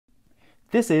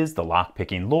This is the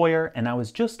Lockpicking Lawyer, and I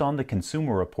was just on the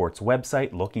Consumer Reports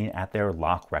website looking at their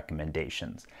lock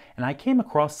recommendations, and I came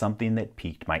across something that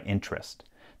piqued my interest.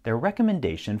 Their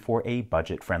recommendation for a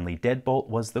budget-friendly deadbolt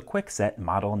was the Kwikset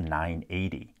Model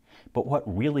 980. But what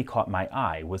really caught my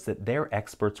eye was that their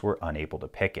experts were unable to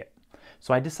pick it.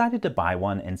 So I decided to buy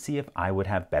one and see if I would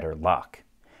have better luck.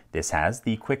 This has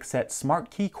the Kwikset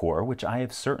SmartKey core, which I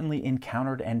have certainly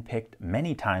encountered and picked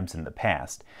many times in the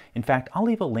past. In fact, I'll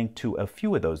leave a link to a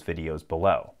few of those videos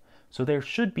below. So there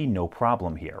should be no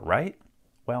problem here, right?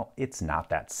 Well, it's not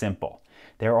that simple.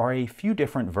 There are a few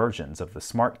different versions of the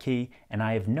SmartKey, and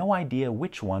I have no idea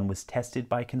which one was tested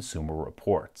by Consumer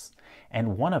Reports.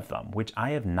 And one of them, which I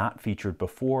have not featured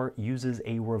before, uses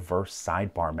a reverse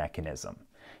sidebar mechanism.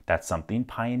 That's something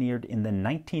pioneered in the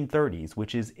 1930s,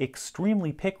 which is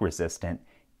extremely pick resistant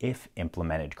if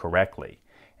implemented correctly.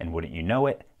 And wouldn't you know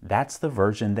it, that's the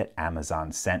version that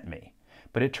Amazon sent me.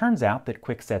 But it turns out that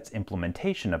Kwikset's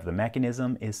implementation of the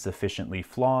mechanism is sufficiently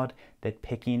flawed that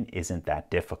picking isn't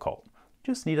that difficult.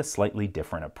 Just need a slightly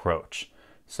different approach.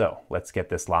 So let's get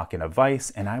this lock in a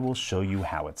vise and I will show you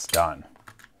how it's done.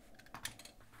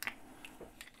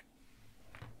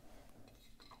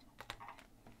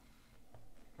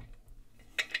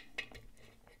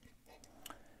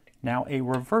 Now, a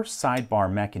reverse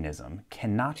sidebar mechanism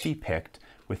cannot be picked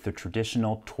with the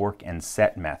traditional torque and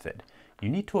set method. You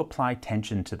need to apply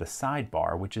tension to the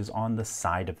sidebar, which is on the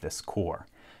side of this core.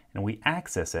 And we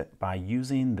access it by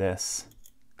using this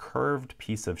curved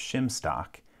piece of shim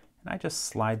stock, and I just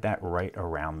slide that right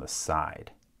around the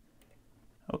side.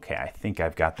 Okay, I think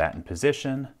I've got that in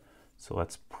position. So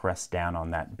let's press down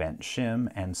on that bent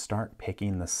shim and start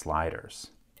picking the sliders.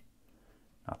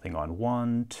 Nothing on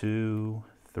 1, 2,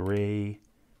 3,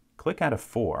 click out of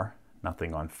 4,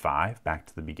 nothing on 5, back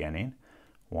to the beginning,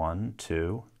 1,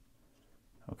 2,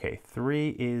 okay,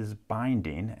 3 is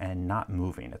binding and not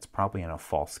moving, it's probably in a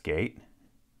false gate.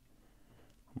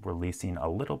 Releasing a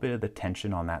little bit of the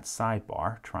tension on that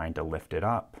sidebar, trying to lift it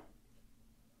up.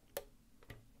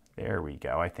 There we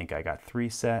go, I think I got 3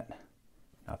 set,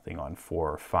 nothing on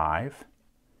 4 or 5.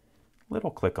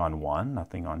 Little click on 1,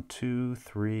 nothing on 2,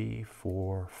 3,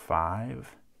 4,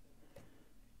 5.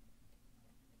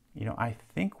 You know, I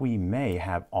think we may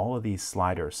have all of these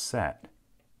sliders set.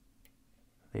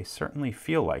 They certainly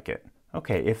feel like it.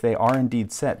 Okay, if they are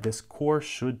indeed set, this core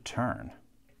should turn.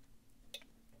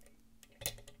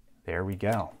 There we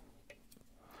go.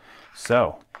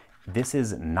 So, this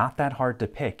is not that hard to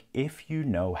pick if you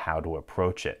know how to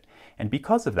approach it. And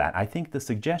because of that, I think the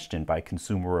suggestion by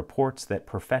Consumer Reports that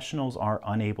professionals are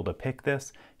unable to pick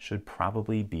this should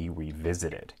probably be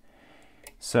revisited.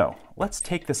 So let's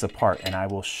take this apart and I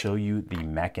will show you the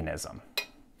mechanism.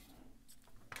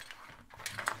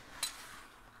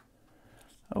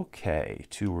 Okay,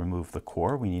 to remove the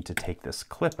core, we need to take this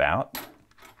clip out.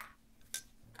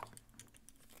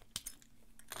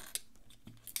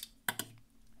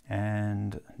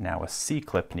 And now a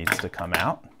C-clip needs to come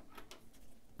out.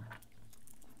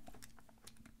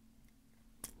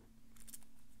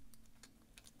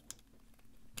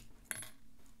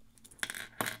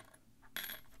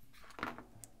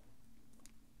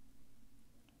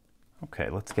 Okay,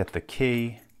 let's get the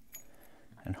key,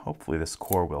 and hopefully this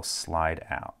core will slide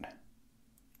out.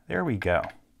 There we go.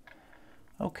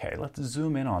 Okay, let's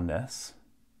zoom in on this,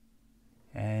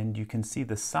 and you can see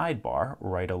the sidebar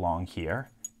right along here,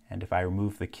 and if I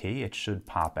remove the key, it should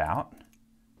pop out.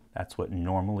 That's what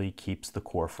normally keeps the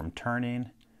core from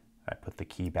turning. I put the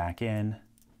key back in.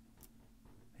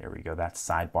 There we go, that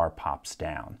sidebar pops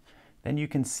down. Then you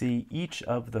can see each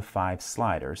of the 5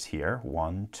 sliders here,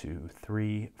 1, 2,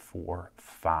 3, 4,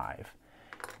 5.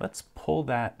 Let's pull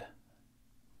that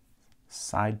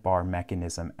sidebar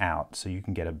mechanism out so you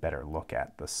can get a better look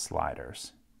at the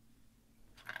sliders.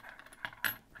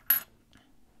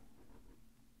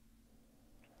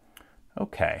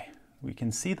 Okay, we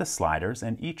can see the sliders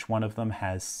and each one of them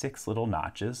has 6 little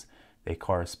notches. They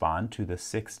correspond to the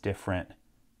 6 different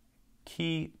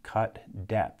key cut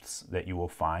depths that you will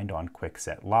find on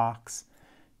Kwikset locks.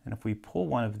 And if we pull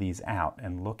one of these out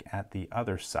and look at the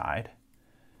other side,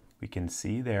 we can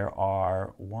see there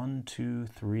are 1, 2,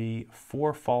 3,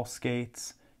 4 false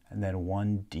gates and then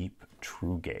 1 deep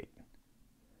true gate.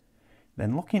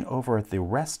 Then looking over at the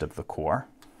rest of the core,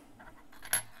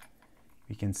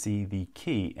 we can see the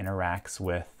key interacts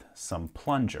with some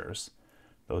plungers.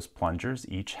 Those plungers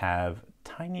each have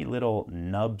tiny little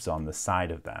nubs on the side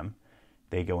of them.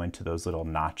 They go into those little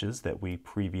notches that we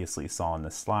previously saw in the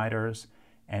sliders,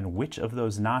 and which of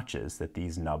those notches that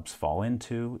these nubs fall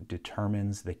into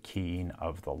determines the keying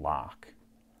of the lock.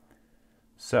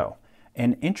 So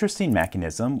An interesting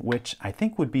mechanism, which I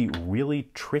think would be really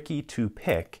tricky to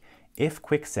pick if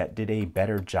Kwikset did a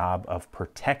better job of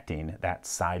protecting that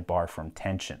sidebar from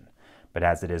tension. But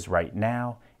as it is right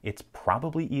now, it's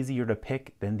probably easier to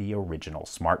pick than the original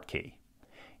SmartKey.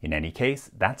 In any case,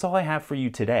 that's all I have for you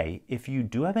today. If you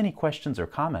do have any questions or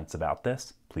comments about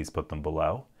this, please put them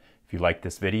below. If you liked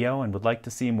this video and would like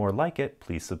to see more like it,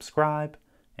 please subscribe.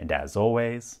 And as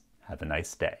always, have a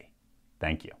nice day.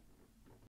 Thank you.